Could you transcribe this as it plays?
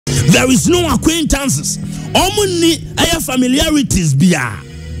There is no acquaintances. Omuni aya familiarities bia.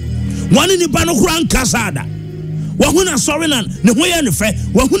 One ni bano kuran kasada. Wahuna sorry nan ne hoya ne fe.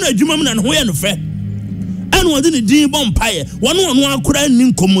 Wahuna adwuma mu na ne hoya ne fe. Anu odi ne din bom paye. Wanu anu akura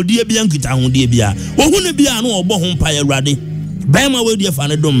ni nkomodie bia nkita hodie bia. Wahuna bia anu obo ho paye awrade. Bema we dey fa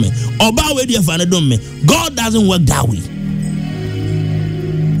ne dom me. Oba we dey fa ne dom me. God doesn't work that way.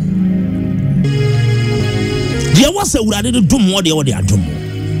 There was a awrade de dom wo dey wo dey adom.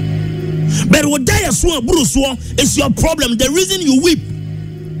 But what die so Bruce is your problem. The reason you weep.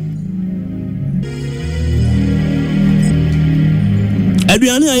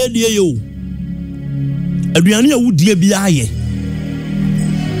 Aduane aye die yo. Aduane awu die bia aye.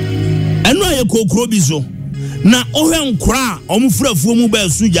 Eno aye kokro bi so. Na ohwe nkora omfurafuo mu ba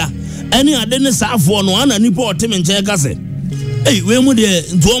suja. Ene ade ne saafo no ana nipa oteme nche ka se. Eh we mu de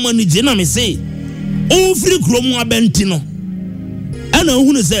ntuoma ni je na me se. O firi krom abenti no. Ana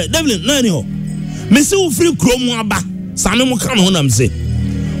hunu say Devlin nani ho me se ofiri krom aba same mo ka no na me se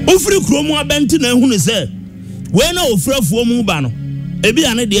ofiri krom aba nti na hunu say we na ofirafuo mu ba no ebi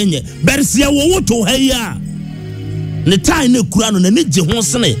ane de enye bersia wo woto ha yi a ne tai na kura no na ne je ho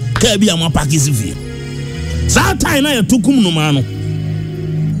sene ka bi am apakisi fie sa tai na ya tokum no ma no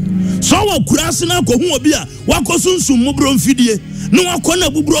so wa kura se na ko hu obi a wakosunsun mu bro mfidie ne wakona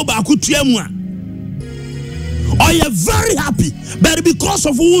buburo ba akotua mu a. Are you very happy? But because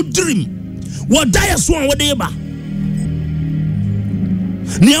of who dream, what die so on what they ba?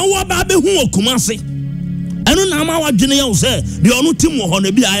 Niawa ba be hu okumase. Eno na ma wa dwene ya say the onu tim ho na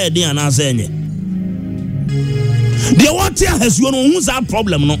bi aye den ana say nye. The what here has you no who's that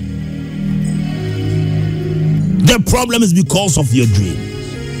problem no? The problem is because of your dream.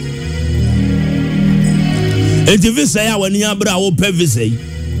 If you say ya when ya bra wo pe say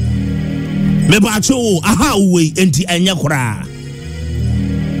me ba cho aha we enti anya kura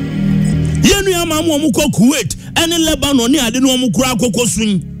yenu amamu omukọ Kuwait ene Lebanon ni ade no omukura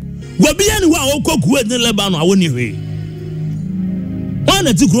akokosun gobi ye ni wa okọ Kuwait ni Lebanon awoni hwe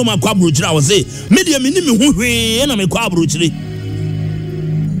wana ti kuro ma kwa brochira wo say me de me ni me hu hwe na me kwa brochire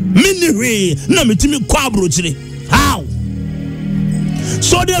me ni hwe na me ti me kwa brochire how.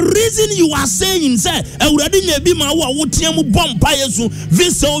 So the reason you are saying say already nya ma wo tiam bom pa yesu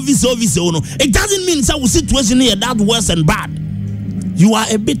visa no it doesn't mean say situation here that worse and bad. You are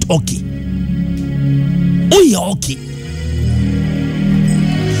a bit okay. Oh yeah okay.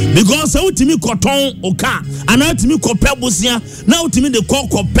 Because ultimi koton oka and ultimi kope bosia na ultimi de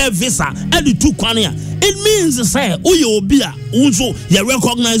kope visa and the two kwan here. It means say oh you obi a unso you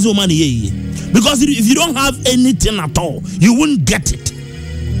recognize your money here. Because if you don't have anything at all you won't get it.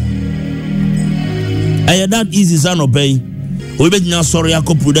 Aye that easy son obey. We be na sorry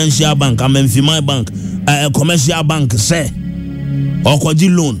akọ Prudential Bank amemfima bank commercial bank say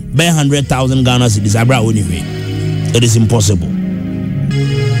okoji loan by 100,000 Ghana cedis abra anyway. It is impossible.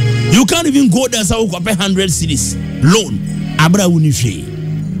 You can't even go there so pay 100 cedis loan abra anyway.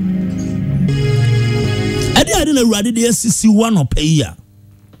 I didn't ready the SC1 or pay ya.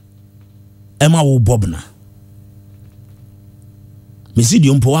 Emma wo bobna. Me see the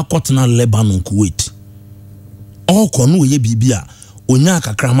umpo akotna Lebanon Kuwait. All konu ye bibia onya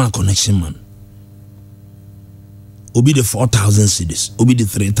kakrama connection man. Obi the 4,000 cedis, obi the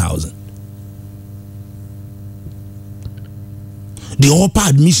 3,000. The upper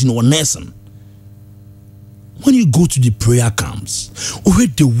admission or nursing. When you go to the prayer camps, or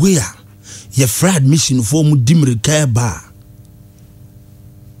the way your free admission for mudimri care bar.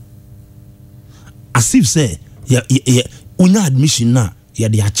 As if say unya admission na ya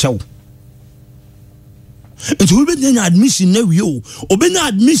the achow. And so we be admission na we o obenya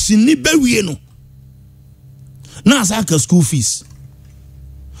admission ni bewie no na saka school fees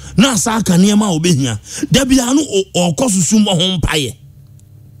na saka niema obenya da bia no okosusu mo ho mpaye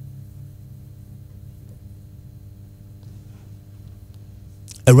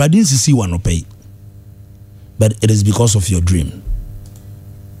a radin sisi one pay, but it is because of your dream.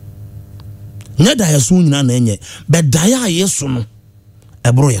 Nyada yaso nyina na enye but daya yeso no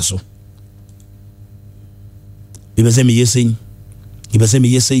ebro yeso. Ibese mi yesing, ibese mi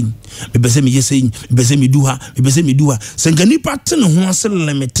yesing, ibese mi yesing, ibese mi duha, ibese mi duha. Senkani pattern ho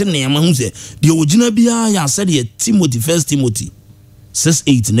asele metene ama hu se de ogina bia ya said ye Timothy 1 Timothy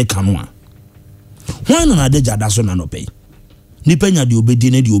 6:8 ne kanwa. Why na de jada so na no pay? Nipa nya de obedi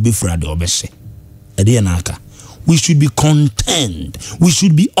na de obefra de obehye. E de na aka. We should be content. We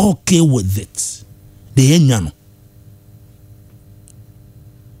should be okay with it. De enya no.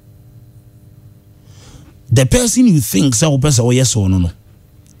 The person you think say person or yes or no.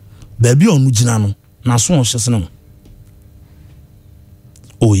 Baby onu gina no na so o hyese no.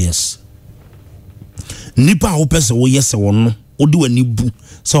 Oh yes. Nipa wo pese wo yese wono no odi wani bu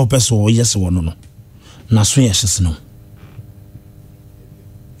se wo pese wo yese wono no na so ye hyese no.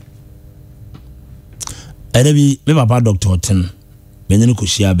 Erebi me papa Dr. Oten menene ko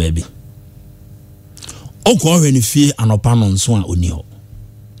hia baby. Oko hwe ni fie anopa no nso a oni ho.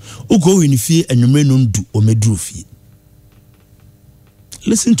 Oko hwe ni fie anwumre no ndu o medru fie.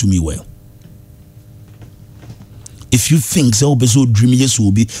 Listen to me well. If you think so be so dream yes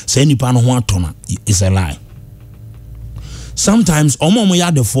will be say nipa no ho atona, it's a lie. Sometimes omo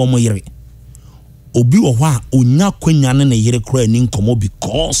ya de form yere obi wo ho a onya kwanya ne yere kra ni nkomo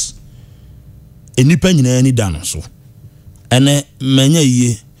because enipa nyina ni da no so ene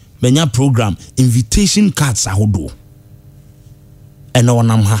menya program invitation cards ahodo ene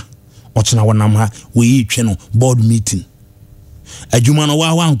wonam ha ochina wonam ha we yi twe no board meeting adwuma no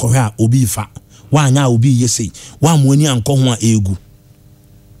wa ankohwe a obi fa wa anya obi yesi wa moani anko ho a egu.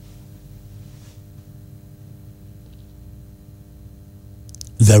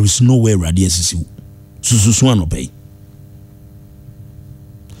 There is nowhere radius sususu anope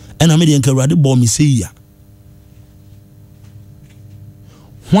and I can radi bo me say ya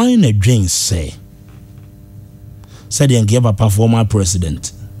why na dwen say said the give a former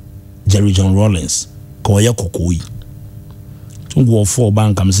president Jerry John Rawlings ko ye kokoi to go for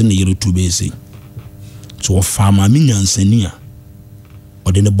bank am se na yere tu be say so farmer mi nyansani a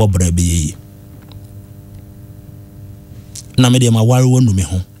ode ne bobra be ye na me de ma ware wonu me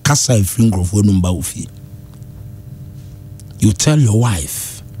ho kasa fingrofo no mba ofie. You tell your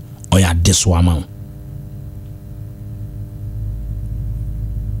wife or ya this woman.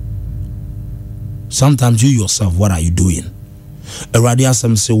 Sometimes you yourself, what are you doing? Eradi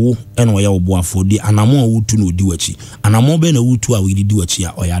asem se wo eno ya obo afodi anamo a wutu no di wachi anamo be na wutu a we di wachi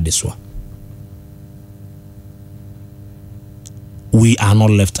a oya deswa. We are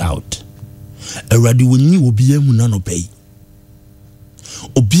not left out. Eradi woni obi emu na no pay.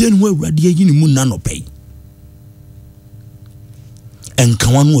 Obi enu eradi yini mu na no pay.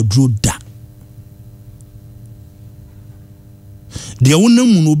 Enkawanu odro da. De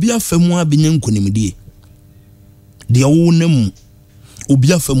wonam no obi afamu abenya nkonimdie. De wonam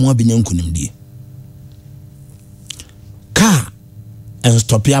obi afamu abenya nkonimdie. Ka en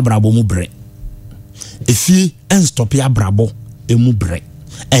stopia brabo mu bre. Efie en stopia brabo emu bre.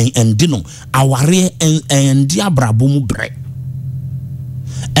 En dino aware en dia brabo mu bre.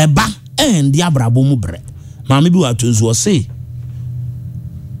 Eba en dia brabo mu bre. Maame bi wa tonso o se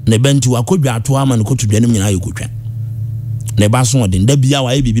ne benti wakodwa ato ama ne kotodwa nim nyina yekotwa ne ba so odin da bia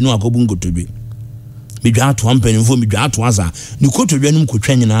wa bibi no akobu ngotodwe midwa ato ampanimfo midwa ato aza ne kotodwa nim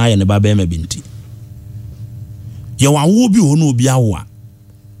kotwa nyina ya ne ba ba ma binti ye wawo bi ho no obi awo a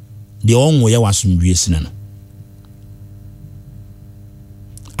de onwo ye wasomdwe sine no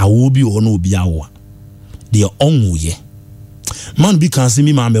awo bi ho no obi awo a de onwo ye man bi kan se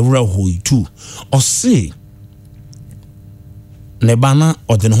mi ma me wura ho tu o se ne bana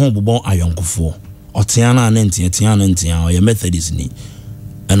odene ho bobon ayonkofo otiana na ntia o ye Methodist ni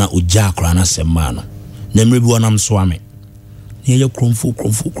ana oja akra na semma no na mrebi wonam so ame ne ye kromfo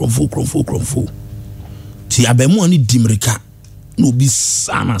ti abemu ani dimrika na obi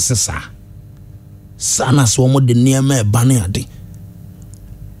sana sesa sana so mo de niam e bane ade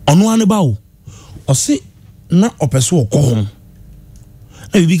ono ane bawo o se na opeso okohom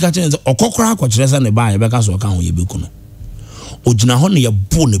na bibi ka chen okokora akokyeresa ne ba ye beka so ka ho ye beku no ojina ho ne ye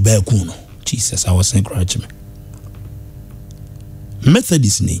bo ne ba ku no. Jesus, I was saying crouch me.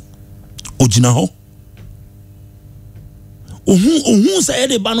 Methodist ni ojina ho ohun say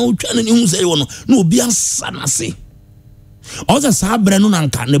de ba no twa ne hu say wono na obi asana se oza sa bre no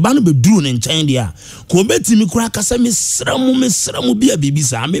nanka ne ba no be duru ne nchen dia ko betimi kura kasa mesramu bia bibi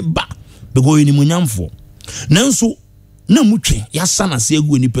sa me ba be go yini munyamfo nanso na mutwe ya sana se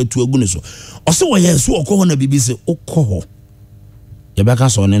egu ni patu egu ne so o se wo ye so okoho na bibi se okoho yebeka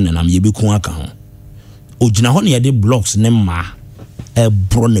so ne nam yebeku aka ho ojina ho ne yede blocks ne ma e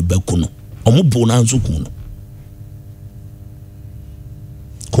bro ne beku no omobo na nso ku no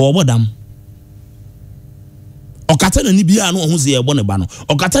ko obodam okata na ni bia no ho ze ebo ne ba no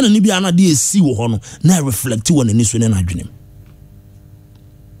okata na ni bia na de esi wo ho no na reflect wo na ni so ne na adwenem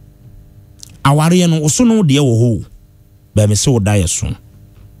aware no so no de wo ho ba me se wo da yeso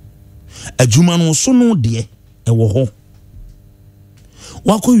adwuma no so no de e wo ho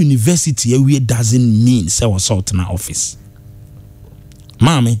wako university we doesn't mean say was out na office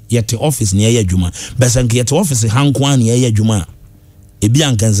mame yete office ne ye adwuma besa nke yete office hanko an ye adwuma e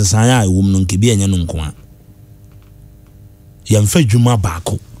bia nkansesan ya ewom no nke bia nya no nko a yemfa adwuma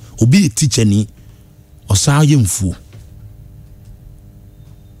baako obi teacher ni osa ye mfu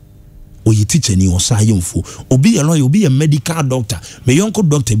ye teacher ni osa yemfo obi a lawyer obi a medical doctor me yonko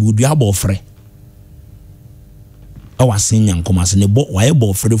doctor bi odua bo frɛ awasen yankoma se ne bo waye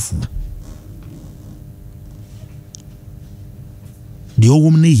bo frɛ fu de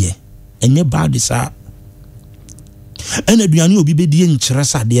owom ne ye enye bad sa ena aduane obi be die nkyerɛ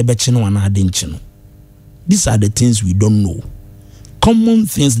sa de be kye no ana ade nkye no. These are the things we don't know. Common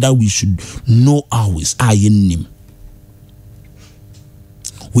things that we should know always are in him.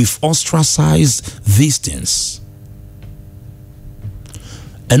 We've ostracized these things.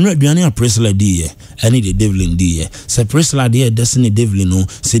 And we are Priscilla dear, any the devil in dear. Say Priscilla dear, destiny devil no,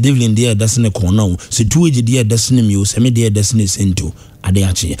 say devil in dear, destiny corner, say two dear destiny muse, semi dear destiny into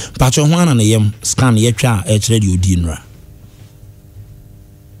Adeachi. Pacho one and a yam scan yetra h radio dinra.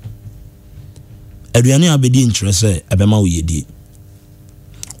 Aduane abedi interest abema wo yedi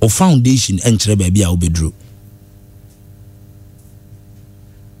o foundation enkyere ba bia wo bedru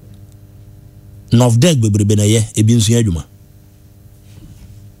Novdek bebrebe na ye ebi nso adwuma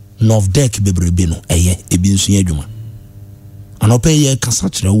Novdek bebrebe no eye ebi nso adwuma anope ye kasa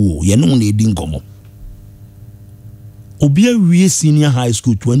kyerɛ wo ye no na edi ngomo obi awie senior high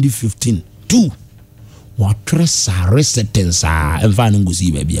school 2015 2 wa tresa sentence emfa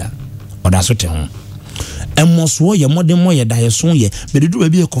ngosi ba bia oda so te ho emmoso ye modern mo ye da ye so ye bededu ba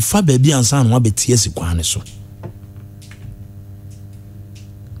bi e kofa ba bi ansa no abetie sikwane so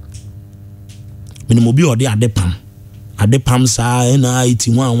minimo bi ode adepam sa na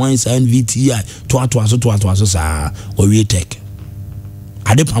IT1 sa NVTI to aso sa owie tech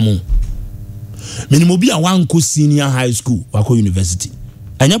adepam minimo bi a wanko senior high school wako university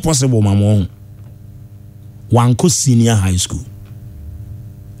anya possible mamo wanko senior high school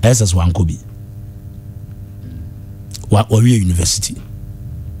SS wanko bi wa university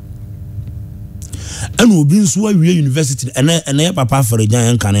and obi nso wa university ene papa for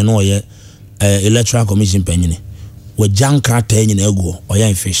jan kan na oye electoral commission penyine wa janka tanyi na ego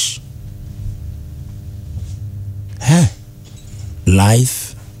oya fish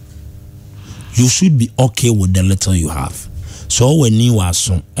life you should be okay with the little you have so when you are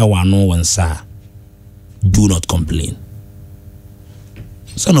so e wa no wansa do not complain.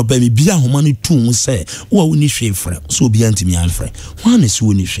 So no baby bia homa no tu say wo woni hwe frɛ so bia ntimi anfrɛ wan is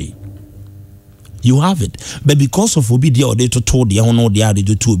woni hwe you have it but because of obi dia ode to de ho no de ade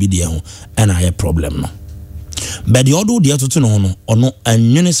to obi dia ho and I problem no but the other dia to no no ono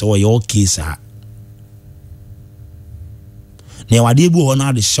anwene se wo ye okay sa na wade bu ho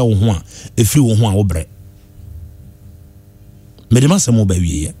na de hye wo ho a efiri wo ho a wo brɛ medema se mo ba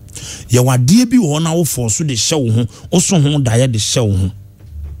wie ye wade bi wo na wo force de hye wo ho wo so ho da ye de hye wo ho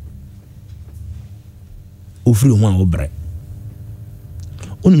ofiri ho a wo brɛ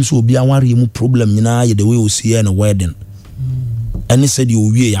onim so obi aware mu problem nyina ye the way o see na wedding any said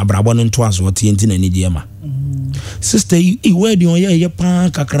you wie abrabo no nto aso te enti na ni die ma sister e wedding o ye pa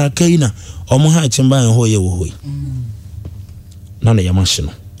kakra kaina omo ha chimba en ho ye wo hoi na na yamashi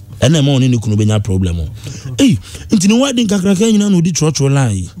no ena ma oni ni kunu benya problem o enti ni wedding kakra kaina na odi trotro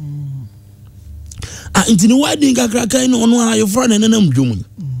line enti ni wedding kakra kaina ono ha yo fra na na mdwomu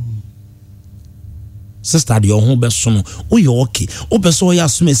sister de your home beso no o ye okay o beso ya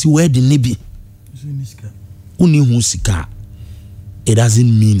asumesi wedding ni bi uni hu sika it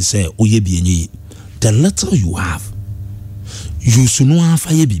doesn't mean say o ye bi enye the little you have you should know have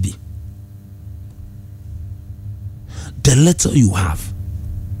ye bibi the little you have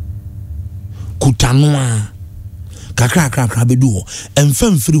kutanwa kakra bedu ho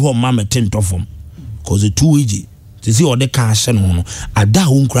emfam firi ho mama tentofom cause the two age to see all the cash no ada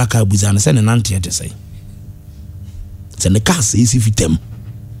ho nkura ka buza na se ne nante ete say the car says if them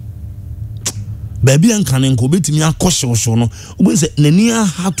baby and can go betimi akosho no we say nania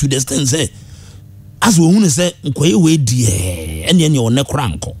have to the stand say as we won say nkoye we die ene o ne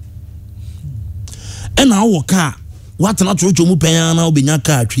kranko ena wo car what na trocho mu pen na obenya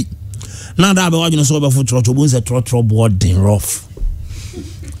car atwi na da be wajino so be fo trocho bu say trotro board rough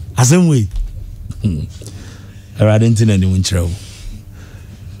asem we I didn't know anyone true.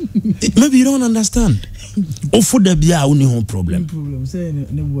 Maybe you don't understand. Oh, for the bia only home problem. Say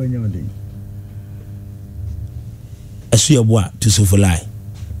no boy nyode. Asu ya boa to so for lie.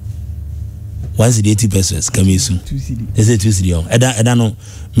 Once the 80 pesos come soon. Is it 2 cedi? Eda no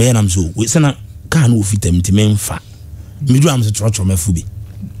me am so. We say na car no fit em ti memfa. Me do am so trotro mefubi.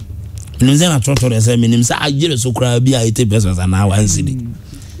 Me say na trotro dey say me nim say agire so kra bia 80 pesos na 1 cedi.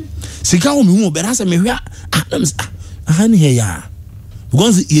 Sika wo me hu be na say me hwa ahani he ya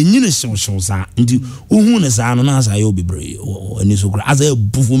because ye nyine show sa ndi ohu ne sa no na sa ye obibre ani so kra as a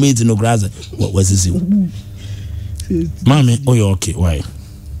performance no kra was this mama oh you okay why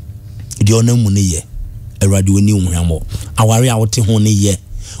de onam mu ne ye Awurade oni hunhamo aware a wote ho ne ye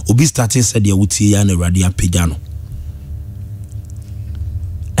obi starting said ya wutie ya na Awurade apagya no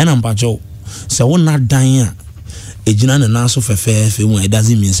ena mpacho se wona dan a ejina ne na so fefefe mu it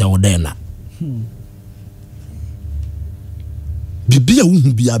doesn't mean say woda na bibia wo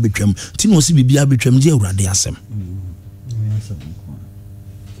hu bia betwam ti no se bibia betwam je Awurade asem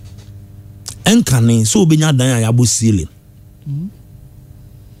enkane so obenya dan a yabo ceiling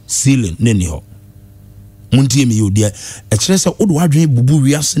ne ni ho muntie me yodi e kire se odo wadwen bubu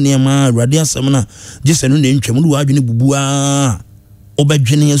wiase ne ma Awurade asem na je se no na ntwam odo wadwen bubu a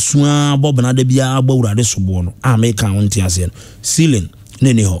obedwene asua bobna da bia agba Awurade sobo no a me kan wonte ase ceiling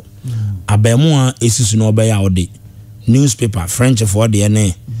ne ni ho abemu a esisu no obeya ode newspaper French for the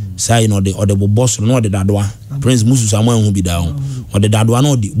ene say no the other boss no the dadwa Prince Musu Samuel hu bi dawo o the dadwa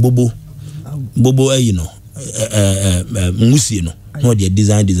no the bobo you know musie no the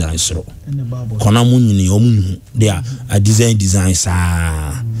design so kona munyini omu they are a design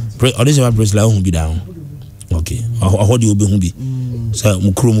sa o dey say Prince la hu bi dawo okay o de obi hu bi so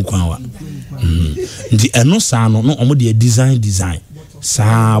mukro mu kwan wa ndi eno sa no omo de design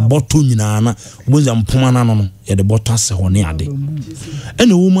sa boto nyina na oboza mpoma na no ye de boto ase ho ne ade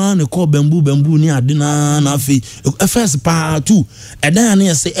ene wo ma ne ko bambu ni ade na afi first part 2 edan na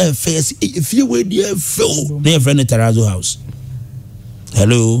ye say first fie we dey feel na friend Terrazzo house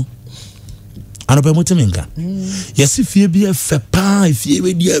hello anope motimenka yes fie bi efe pa fie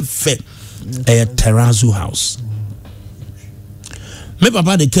we dey efe Terrazzo house me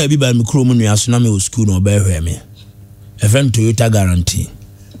papa de ka bi ba me kro mu nua so na me school no be hwe me a friend Toyota guarantee.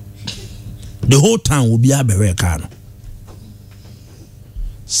 The whole town will be a very car.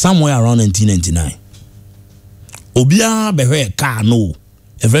 Somewhere around 1999. Obia bewe car no.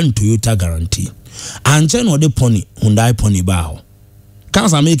 A friend Toyota guarantee. And chen or the pony, Hyundai pony bow.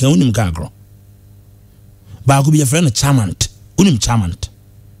 Can't make a unim car. But I could be a friend of Charmant. Unim Charmant.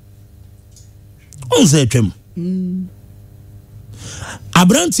 On say trim.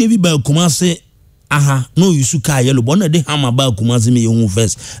 Abrant TV by Kumase. Aha no yusu ka yellow bona de hammer ba kumazi me hu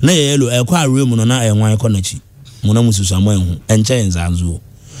first na yellow e kwa room no na enwan konachi muna mususu amon hu enche nzanzo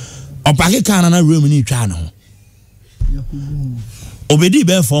opake ka na room ni twa na ho obedi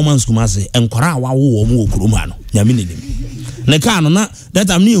be 4 months kumazi enkwara awawo wo mu okuroma no nyame ne nim ne ka no na that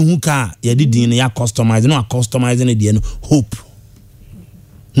am ne hu ka ye de din ya customize no customize ne de no hope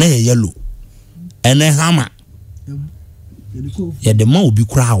na yellow ene hammer ye de ma obi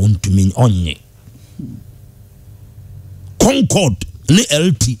kura won to me onye Concord ni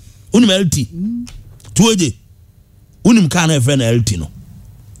LT unim LT tuoje unim kana friend LT no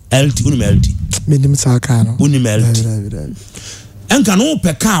LT unim LT menim saka no unim LT enka no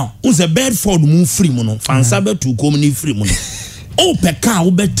peka unse Bedford mu free mu no fansa betu kom ni free mu no o peka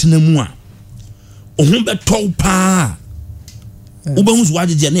wo betena mu a ohun beto pa wo be hu so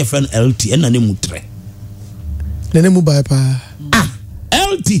wajeje na friend LT ena ne mu tre ne mu bai pa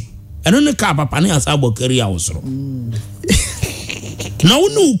LT eno ne ka papa ne asa bokari a wosoro na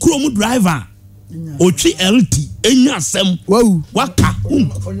wonu ukro mu driver ochi LT enya asem wow waka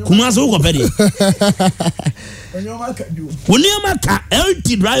kuma so ko pede woniama ka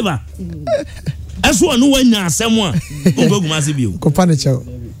LT driver eso no wanya asem a obeguma se bio ko pane chao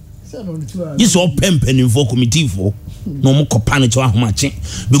yiso pempeni for committee for no mo kopane cho ahomache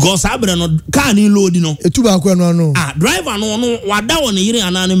because abere no car ni load no etu ba ko no driver no wada won yire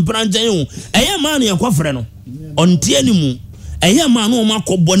anane mpranjan hu eye ma na yakofre no ontie ni mu eye ma no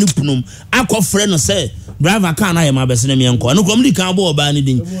makobo ni punum akofre no say driver car na ye ma besene me enko no komdi kan bo oba ni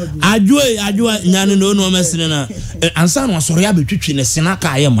din adwo nyane no mesene na ansa no asore ya betwitwi ne sena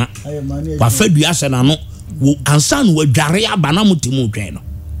ka ye ma wa fadu ase na no ansa no wadware aba na mutimu twen no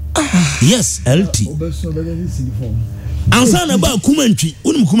yes LT ansa na ba kumantwi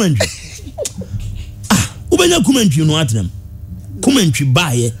unim kumantwi ubenya kumantwi no atenam kumantwi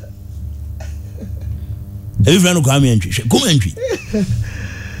ba ye evra no kwame antwi kumantwi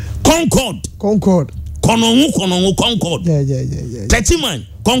Concord konongu Concord yeah 30 man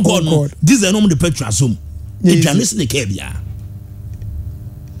Concord no this is no the petrol asum edwanis ne ka bia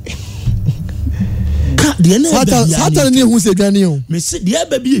ka de na satan ne hu se dwane o me se de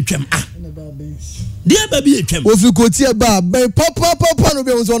ba bi etwam de ba bi etwam ofi kotie ba papa no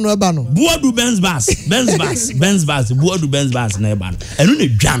be won so no eba no buodu Benz bus buodu Benz bus na eba no enu ne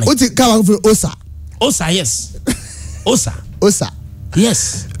dwane o ti ka wa for osa yes osa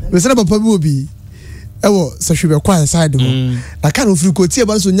yes we say papa bi obi ewo so hwe be kwa side ho na ka no ofi kotie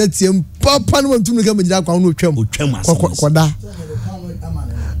ba so nya tie papa no wantum ne ka magida kwa no otwam koda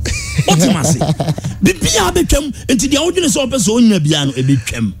otimase bibia betwam enti dia wodwene so opeso onya bia no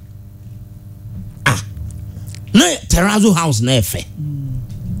ebetwam na terrazzo house na efe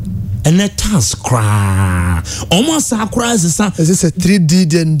and the task cry almost a cry is a 3D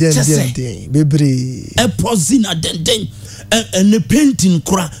den baby a posina den and the painting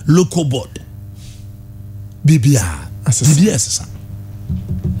cry local board BBR BBS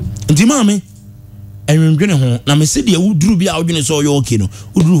nti mame enwendwene ho na me se de wuduru bia wodwene so yo okay no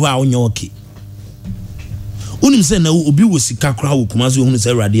wuduru ho a wonye okay unim se na obi wo sika kra wo kuma so hunu se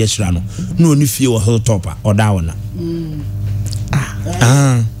awrade ehira no na oni fie wo hilltop a oda wona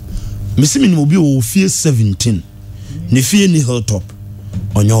me se minim obi wo fie 17 ne fie ni hilltop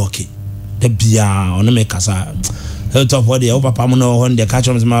onye okay da bia ono me kasa hilltop wo de wo papa mo no ho de ka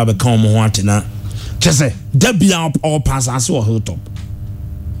chom se ma be kan mo ho atena chese da bia o pass as wo hilltop.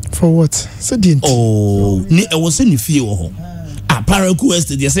 For what? So didn't. Oh, ni e was ni fie wo ho. Paraku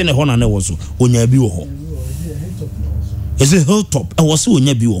estate dey say na ho na na wo so onya bi wo ho. Is it hilltop? E was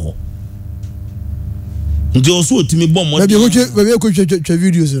onya bi wo ho. Ndi o so otimi bom mo. Maybe ko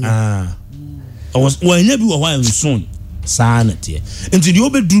videos no. Was onya bi wo ho am soon. Sa na tie. Ndi di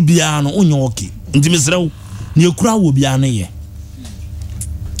obeduru bia no onya okay. Ndi mesrew ni ekura wo bia na ye.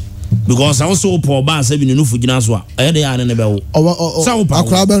 Because I also pour ba say bi no fugina so a e dey ane ne be wo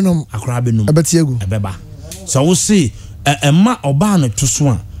akra benum abetiegu ebeba so wo say emma oba na to so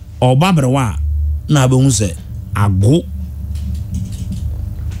a oba brewa na be hu say ago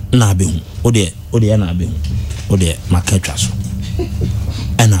na be hu o de na be hu o de maketwa so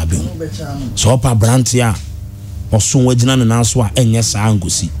na be hu so opa brantia oso wagina na so a enye saa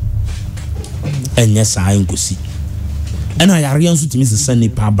ngosi ena yare nso timi sesa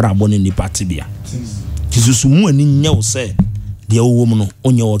nipa brabo ne nipa tibia kisusumu ani nyew se de wo mu no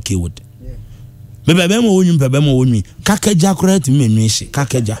onye okay with bebe mo onyu bebe mo onyu kakaja kora timi enwi hye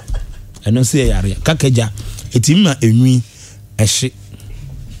kakaja eno se yare kakaja etimi ma enwi ehye.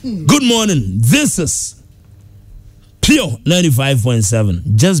 Good morning, this is Pure 95.7.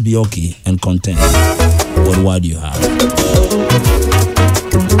 Just be okay and content. What do you have?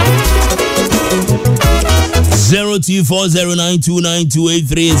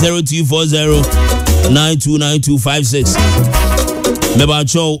 0240929283 0240929256. Meba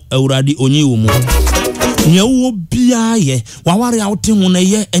cho awurade onyi wo mu. Nyewo bia ye waware awte hu na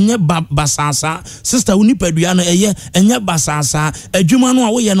ye enye basasa sister uni padua na eye enye basasa adwuma no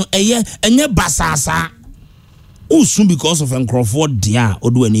a wo ye no eye enye basasa usun because of Crawford dia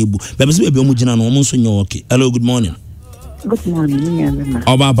odo ani ebu bebe se bebe mu gina no mo so nye okay. Hello, good morning. Good morning.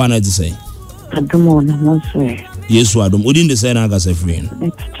 Oba pa na to say good morning, monsieur. Yes, Adam. Within the same as a friend.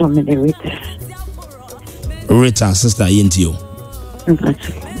 It's from the Rita, sister, into you.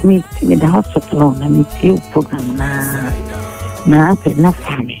 Meet the hospital and meet you program. Now, na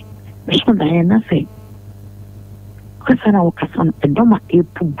family. Which one I nothing. Because I know Casson, a doma a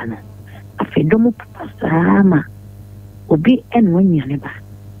pubana. A fedomo pasama. Obi and when you never.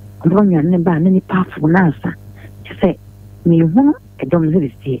 I'm going to never any powerful answer. You say, me who a dom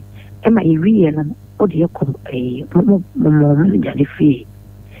this day. Emma, you real. Odi ko mo jale fi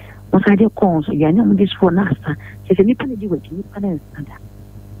mo sa de ko so ya nyam dis for nasa se se nipa ne di wati nipa na nsada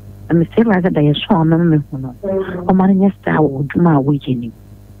am se ra da ya so ma me hu no o ma nya sta wo duma wo yeni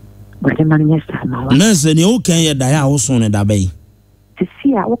but ma nya sta ma wa na se ne o kan ye da ya wo so ne da bai se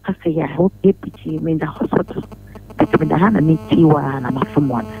si a wo ka se ya wo e piti me da hospital but me da na ni ti wa na ma fo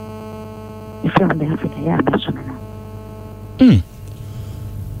mo da ife ma da ha fita ya ba so no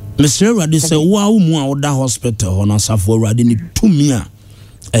Mr. Radi say wa umu a oda hospital ho na safo Radi ni tumi a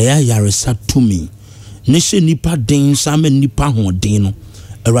eya yaresa tumi ne hye nipa den sama nipa ho den no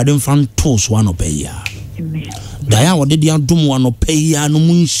Radi mfan tos wa no peya da ya wode dia dum wa no peya no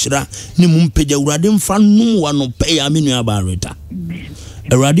mu nhira ne mu mpegya Radi mfan num wa no peya me nua ba reta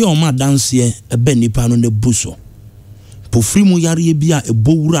Radi o ma danse ebe nipa no ne buso pofiri mu yare bia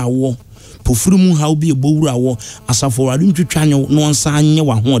ebowura wo pofiri mu ha obi ebowura wo asafo Radi ntwetwa nyo no nsa anye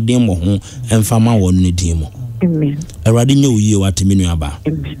wa ho den mo ho emfa ma wo ne din mo. Amen. Radi nye oyi wa temi nua ba.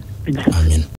 Amen.